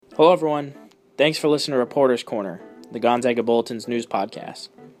Hello, everyone. Thanks for listening to Reporter's Corner, the Gonzaga Bulletin's news podcast.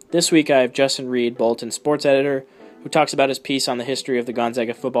 This week, I have Justin Reed, Bulletin sports editor, who talks about his piece on the history of the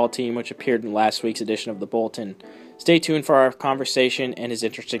Gonzaga football team, which appeared in last week's edition of the Bulletin. Stay tuned for our conversation and his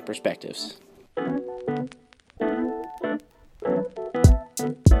interesting perspectives.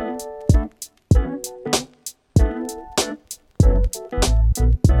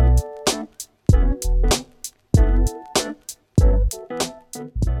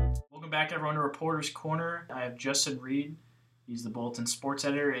 Welcome back, everyone, to Reporter's Corner. I have Justin Reed. He's the Bulletin sports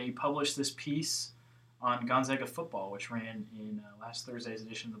editor, and he published this piece on Gonzaga football, which ran in last Thursday's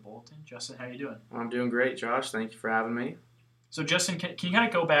edition of the Bulletin. Justin, how are you doing? I'm doing great, Josh. Thank you for having me. So, Justin, can you kind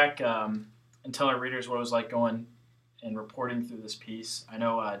of go back and tell our readers what it was like going and reporting through this piece? I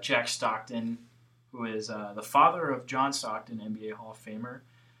know Jack Stockton, who is the father of John Stockton, NBA Hall of Famer,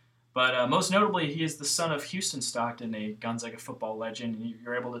 but most notably, he is the son of Houston Stockton, a Gonzaga football legend, and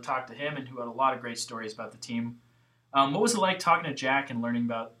you're able to talk to him and who had a lot of great stories about the team. What was it like talking to Jack and learning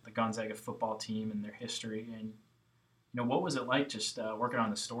about the Gonzaga football team and their history? And what was it like just working on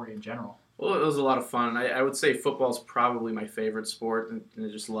the story in general? Well, it was a lot of fun. I would say football is probably my favorite sport, and I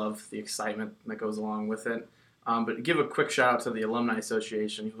just love the excitement that goes along with it. But give a quick shout out to the Alumni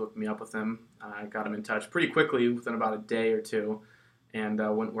Association who hooked me up with him. I got him in touch pretty quickly within about a day or two, and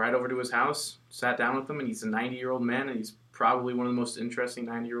went right over to his house, sat down with him, and he's a 90-year-old man, and he's probably one of the most interesting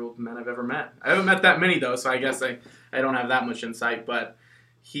 90-year-old men I've ever met. I haven't met that many, though, so I guess I don't have that much insight, but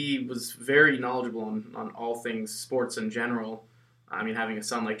he was very knowledgeable on all things sports in general. I mean, having a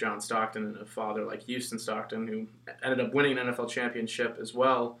son like John Stockton and a father like Houston Stockton, who ended up winning an NFL championship as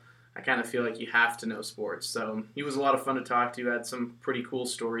well, I kind of feel like you have to know sports. So he was a lot of fun to talk to, had some pretty cool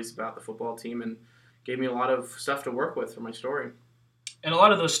stories about the football team, and gave me a lot of stuff to work with for my story. And a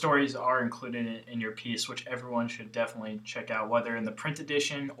lot of those stories are included in your piece, which everyone should definitely check out, whether in the print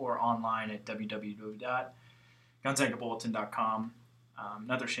edition or online at www.gonzagabulletin.com.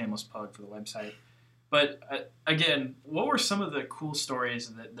 Another shameless plug for the website. But again, what were some of the cool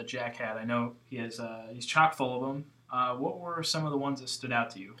stories that Jack had? I know he's chock full of them. What were some of the ones that stood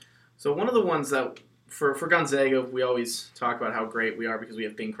out to you? So one of the ones that, for Gonzaga, we always talk about how great we are because we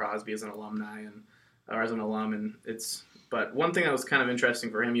have Bing Crosby as an alumni or as an alum, and But one thing that was kind of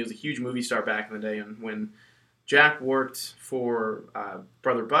interesting for him, he was a huge movie star back in the day, and when Jack worked for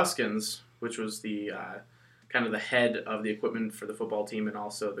Brother Buskins, which was the kind of the head of the equipment for the football team and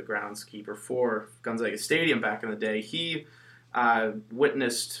also the groundskeeper for Gonzaga Stadium back in the day, he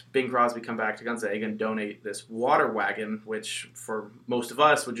witnessed Bing Crosby come back to Gonzaga and donate this water wagon, which for most of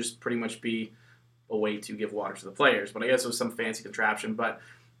us would just pretty much be a way to give water to the players. But I guess it was some fancy contraption. But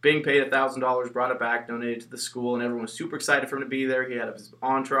Bing paid $1,000, brought it back, donated it to the school, and everyone was super excited for him to be there. He had his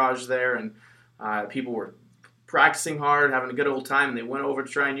entourage there, and people were practicing hard, having a good old time, and they went over to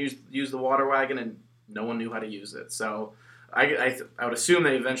try and use the water wagon, and no one knew how to use it. So I would assume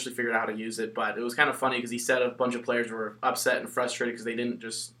they eventually figured out how to use it, but it was kind of funny because he said a bunch of players were upset and frustrated because they couldn't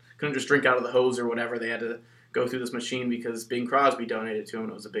just drink out of the hose or whatever. They had to go through this machine because Bing Crosby donated to him,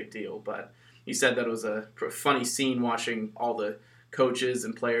 and it was a big deal. But he said that it was a funny scene watching all the coaches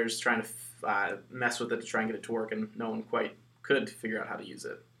and players trying to mess with it to try and get it to work, and no one quite could figure out how to use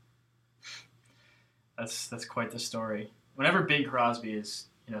it. That's quite the story. Whenever Bing Crosby is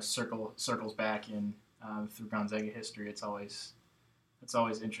circles back in through Gonzaga history, it's always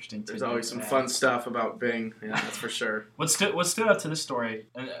interesting. There's always some fun stuff about Bing. Yeah, that's for sure. What stood out to this story,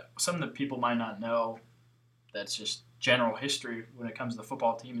 and something that people might not know, that's just general history when it comes to the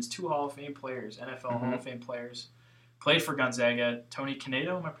football team, is two Hall of Fame players, NFL Hall of Fame players. Played for Gonzaga. Tony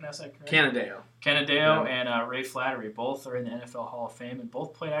Canadeo, am I pronouncing that correct? Canadeo and Ray Flattery, both are in the NFL Hall of Fame and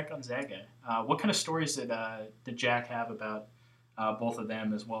both played at Gonzaga. What kind of stories did Jack have about both of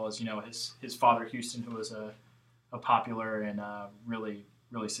them, as well as his father Houston, who was a popular and really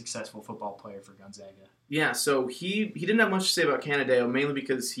really successful football player for Gonzaga? Yeah, so he didn't have much to say about Canadeo, mainly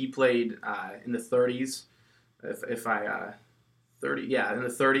because he played in the 30s. In the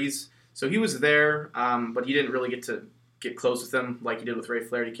 30s. So he was there, but he didn't really get close with them like he did with Ray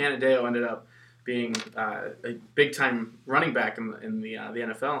Flaherty. Canadeo ended up being a big-time running back in the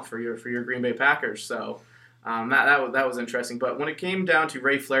NFL for your Green Bay Packers. So that was interesting. But when it came down to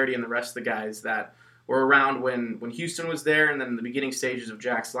Ray Flaherty and the rest of the guys that were around when Houston was there, and then in the beginning stages of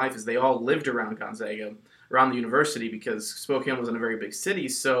Jack's life, is they all lived around Gonzaga, around the university, because Spokane wasn't a very big city,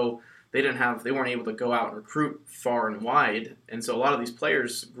 so they weren't able to go out and recruit far and wide, and so a lot of these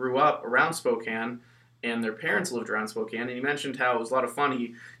players grew up around Spokane, and their parents lived around Spokane. And he mentioned how it was a lot of fun.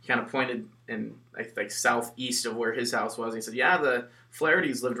 He kind of pointed in like southeast of where his house was. And he said, "Yeah, the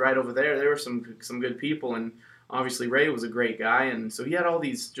Flahertys lived right over there. They were some good people." And obviously Ray was a great guy, and so he had all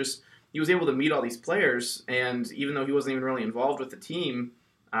these he was able to meet all these players, and even though he wasn't even really involved with the team,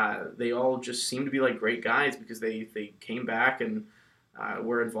 they all just seemed to be like great guys because they came back and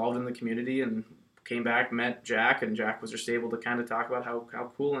were involved in the community and came back, met Jack, and Jack was just able to kind of talk about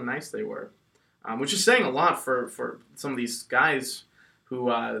how cool and nice they were, which is saying a lot for some of these guys who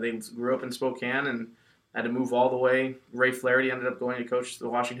they grew up in Spokane and had to move all the way. Ray Flaherty ended up going to coach the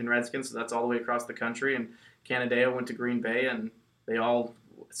Washington Redskins, so that's all the way across the country, and Canadeo went to Green Bay, and they all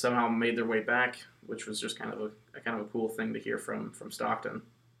somehow made their way back, which was just kind of a cool thing to hear from Stockton.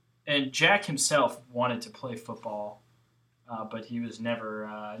 And Jack himself wanted to play football, but he was never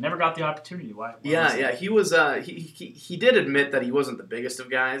got the opportunity. Why yeah, he was. He did admit that he wasn't the biggest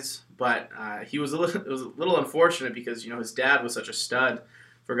of guys, but it was a little unfortunate because his dad was such a stud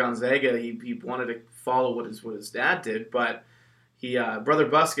for Gonzaga. He wanted to follow what his dad did, but Brother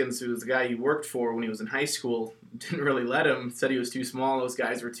Buskins, who was the guy he worked for when he was in high school, didn't really let him. Said he was too small. Those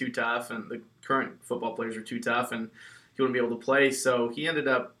guys were too tough, and the current football players were too tough, and he wouldn't be able to play. So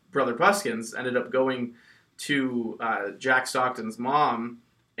Brother Buskins ended up going to Jack Stockton's mom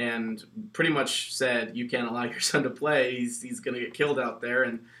and pretty much said, "You can't allow your son to play. He's going to get killed out there."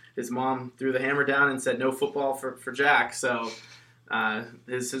 And his mom threw the hammer down and said, "No football for Jack." So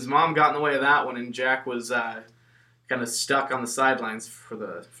his mom got in the way of that one, and Jack was kind of stuck on the sidelines for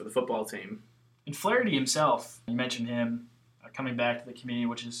the football team. And Flaherty himself, you mentioned him coming back to the community,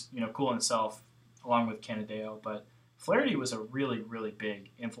 which is cool in itself, along with Canadeo. But Flaherty was a really, really big,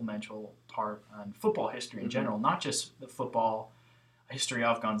 influential part on football history in general, not just the football history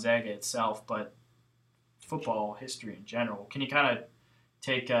of Gonzaga itself, but football history in general. Can you kind of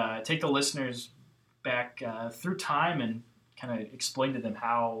take the listeners back through time and kind of explain to them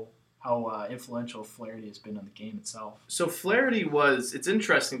how influential Flaherty has been on the game itself? So Flaherty it's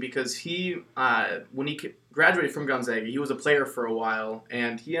interesting because he, when he graduated from Gonzaga, he was a player for a while,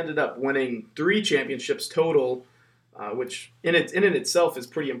 and he ended up winning 3 championships total, which in itself is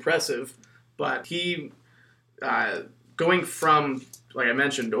pretty impressive. But he, going from, like I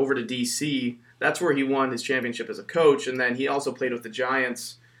mentioned, over to DC, that's where he won his championship as a coach, and then he also played with the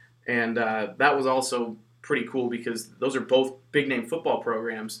Giants, and that was also pretty cool because those are both big-name football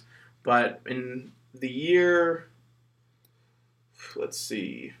programs. But in the year, let's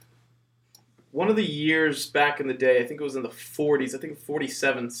see, one of the years back in the day, I think it was in the 40s, I think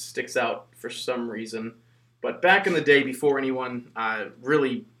 47 sticks out for some reason. But back in the day, before anyone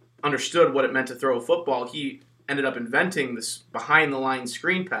really understood what it meant to throw a football, he ended up inventing this behind-the-line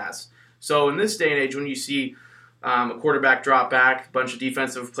screen pass. So in this day and age, when you see a quarterback drop back, a bunch of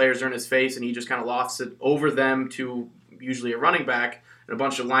defensive players are in his face, and he just kind of lofts it over them to usually a running back, and a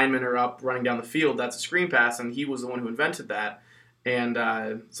bunch of linemen are up running down the field, that's a screen pass, and he was the one who invented that. And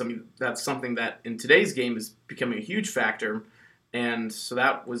that's something that in today's game is becoming a huge factor. And so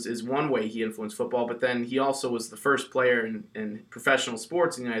that is one way he influenced football. But then he also was the first player in professional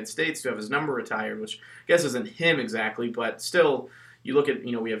sports in the United States to have his number retired, which I guess isn't him exactly, but still, you look at,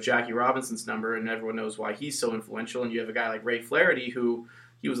 we have Jackie Robinson's number, and everyone knows why he's so influential. And you have a guy like Ray Flaherty, who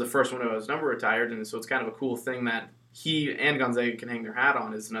he was the first one to have his number retired. And so it's kind of a cool thing that he and Gonzaga can hang their hat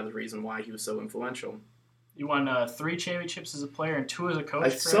on, is another reason why he was so influential. You won 3 championships as a player and 2 as a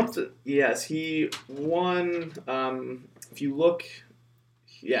coach. Yes, he won. If you look,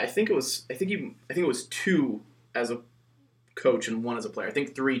 I think it was 2 as a coach and 1 as a player. I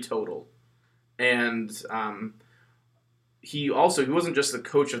think 3 total. And he wasn't just the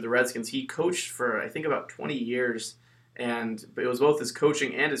coach of the Redskins. He coached for I think about 20 years, and it was both his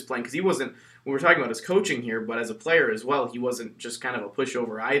coaching and his playing, because he wasn't. We were talking about his coaching here, but as a player as well, he wasn't just kind of a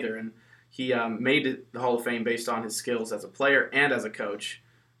pushover either. And he made the Hall of Fame based on his skills as a player and as a coach,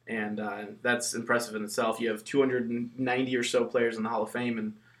 and that's impressive in itself. You have 290 or so players in the Hall of Fame,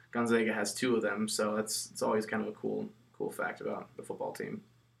 and Gonzaga has 2 of them, so it's always kind of a cool fact about the football team.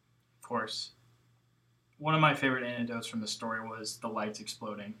 Of course. One of my favorite anecdotes from the story was the lights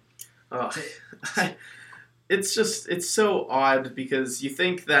exploding. Oh, it's so odd because you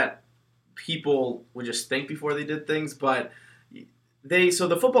think that people would just think before they did things, but the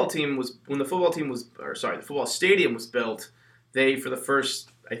football stadium was built, they, for the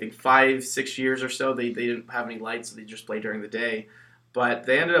first, I think, 5-6 years or so, they didn't have any lights, so they just played during the day. But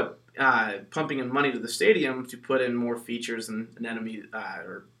they ended up pumping in money to the stadium to put in more features and enemy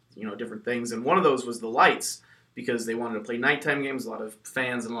different things. And one of those was the lights, because they wanted to play nighttime games. A lot of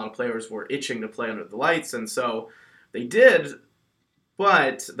fans and a lot of players were itching to play under the lights, and so they did.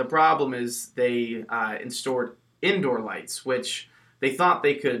 But the problem is they installed indoor lights, which they thought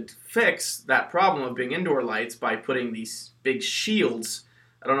they could fix that problem of being indoor lights by putting these big shields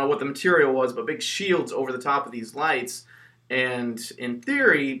I don't know what the material was, but big shields over the top of these lights. And in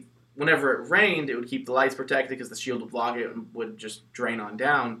theory, whenever it rained, it would keep the lights protected because the shield would block it and would just drain on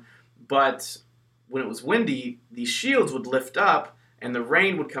down. But when it was windy, these shields would lift up and the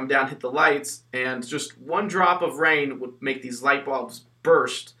rain would come down, hit the lights, and just one drop of rain would make these light bulbs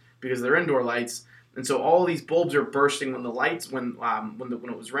burst because they're indoor lights. And so all these bulbs are bursting when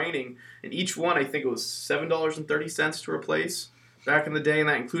it was raining. And each one, I think it was $7.30 to replace back in the day, and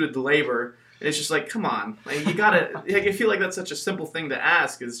that included the labor. And it's just like, come on, like, you gotta. Like, I feel like that's such a simple thing to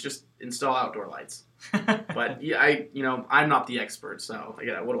ask is just install outdoor lights. But yeah, I'm not the expert, so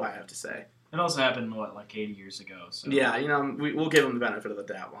what do I have to say? It also happened, like 80 years ago. So yeah, we'll give them the benefit of the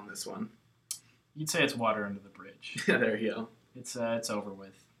doubt on this one. You'd say it's water under the bridge. Yeah, there you go. It's over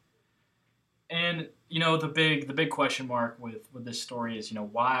with. And the big question mark with this story is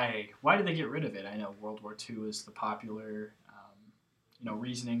why did they get rid of it? I know World War II is the popular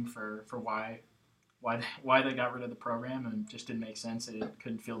reasoning for why they got rid of the program, and it just didn't make sense that it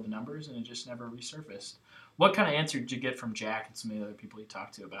couldn't fill the numbers, and it just never resurfaced. What kind of answer did you get from Jack and some of the other people you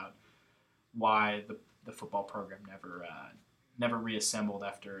talked to about why the football program never reassembled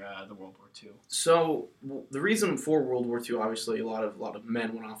after the World War II? So the reason for World War II, obviously, a lot of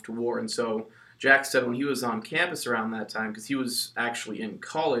men went off to war, and so Jack said when he was on campus around that time, because he was actually in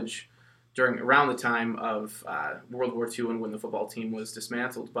college around the time of World War II and when the football team was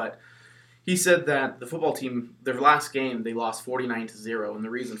dismantled, but he said that the football team, their last game, they lost 49-0, and the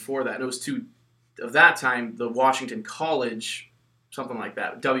reason for that, and it was of that time, the Washington College, something like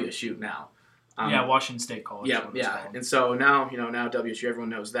that, WSU now. Washington State College. Yeah. And so now WSU, everyone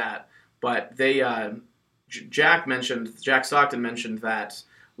knows that. But Jack Stockton mentioned that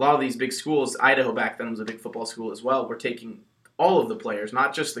a lot of these big schools, Idaho back then was a big football school as well, were taking all of the players,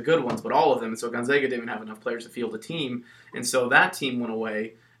 not just the good ones, but all of them. And so Gonzaga didn't have enough players to field a team. And so that team went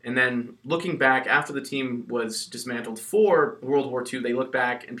away. And then looking back, after the team was dismantled for World War II, they looked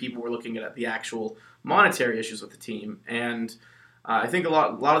back and people were looking at the actual monetary issues with the team. And I think a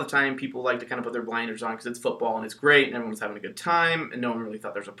lot of the time people like to kind of put their blinders on because it's football and it's great and everyone's having a good time and no one really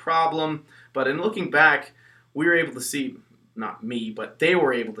thought there's a problem. But in looking back, we were able to see, not me, but they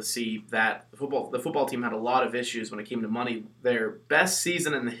were able to see that the football team had a lot of issues when it came to money. Their best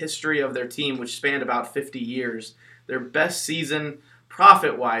season in the history of their team, which spanned about 50 years, their best season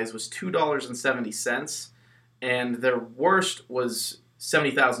profit-wise was $2.70, and their worst was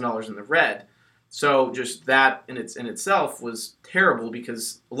 $70,000 in the red. So just that in itself was terrible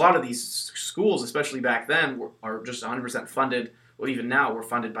because a lot of these schools, especially back then, are just 100% funded. Well, even now, we're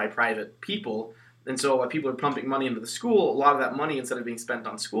funded by private people. And so while people are pumping money into the school, a lot of that money, instead of being spent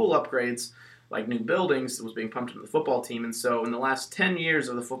on school upgrades, like new buildings, was being pumped into the football team. And so in the last 10 years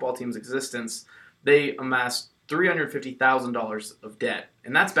of the football team's existence, they amassed $350,000 of debt.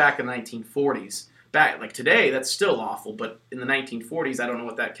 And that's back in the 1940s. Like today, that's still awful, but in the 1940s, I don't know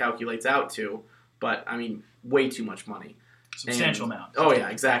what that calculates out to. But, I mean, way too much money. Substantial amount. Oh, yeah,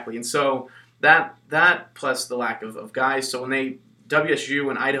 exactly. And so that plus the lack of guys. So when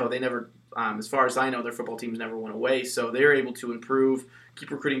WSU and Idaho, they never, as far as I know, their football teams never went away. So they were able to improve, keep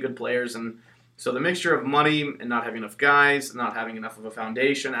recruiting good players. And so the mixture of money and not having enough guys, not having enough of a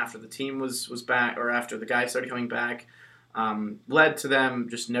foundation after the team was back, or after the guys started coming back, led to them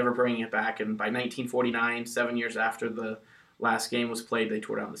just never bringing it back. And by 1949, 7 years after the last game was played, they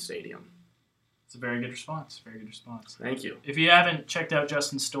tore down the stadium. It's a very good response. Very good response. Thank you. If you haven't checked out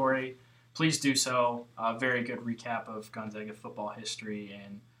Justin's story, please do so. A very good recap of Gonzaga football history,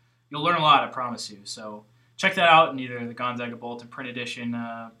 and you'll learn a lot, I promise you. So check that out in either the Gonzaga Bulletin print edition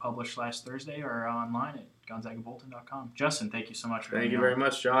published last Thursday or online at gonzagabulletin.com. Justin, thank you so much for being on. Thank you very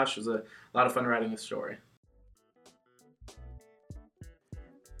much, Josh. It was a lot of fun writing this story.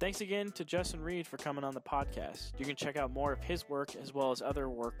 Thanks again to Justin Reed for coming on the podcast. You can check out more of his work as well as other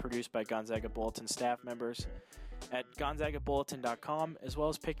work produced by Gonzaga Bulletin staff members at gonzagabulletin.com, as well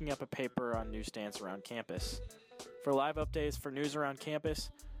as picking up a paper on newsstands around campus. For live updates for news around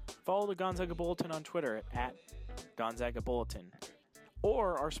campus, follow the Gonzaga Bulletin on Twitter at Gonzaga Bulletin,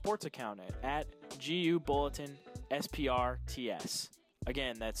 or our sports account at GU Bulletin SPRTS.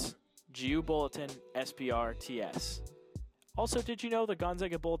 Again, that's GU Bulletin SPRTS. Also, did you know the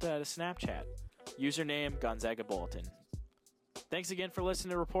Gonzaga Bulletin had a Snapchat? Username Gonzaga Bulletin. Thanks again for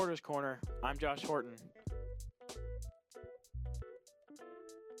listening to Reporter's Corner. I'm Josh Horton.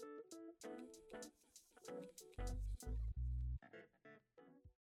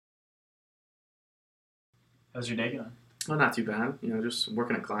 How's your day going? Well, not too bad. Just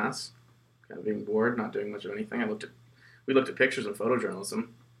working at class, kind of being bored, not doing much of anything. We looked at pictures and photojournalism,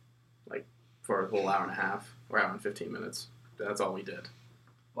 like for a whole hour and a half, or hour and 15 minutes. That's all we did.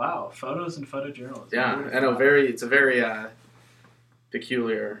 Wow, photos and photojournalism. Yeah, and it's a very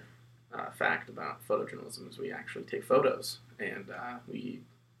peculiar fact about photojournalism is we actually take photos and we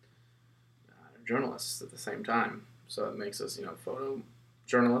are journalists at the same time. So it makes us,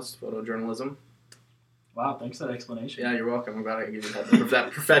 photojournalism. Wow, thanks for that explanation. Yeah, you're welcome. I'm glad I can give you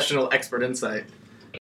that professional expert insight.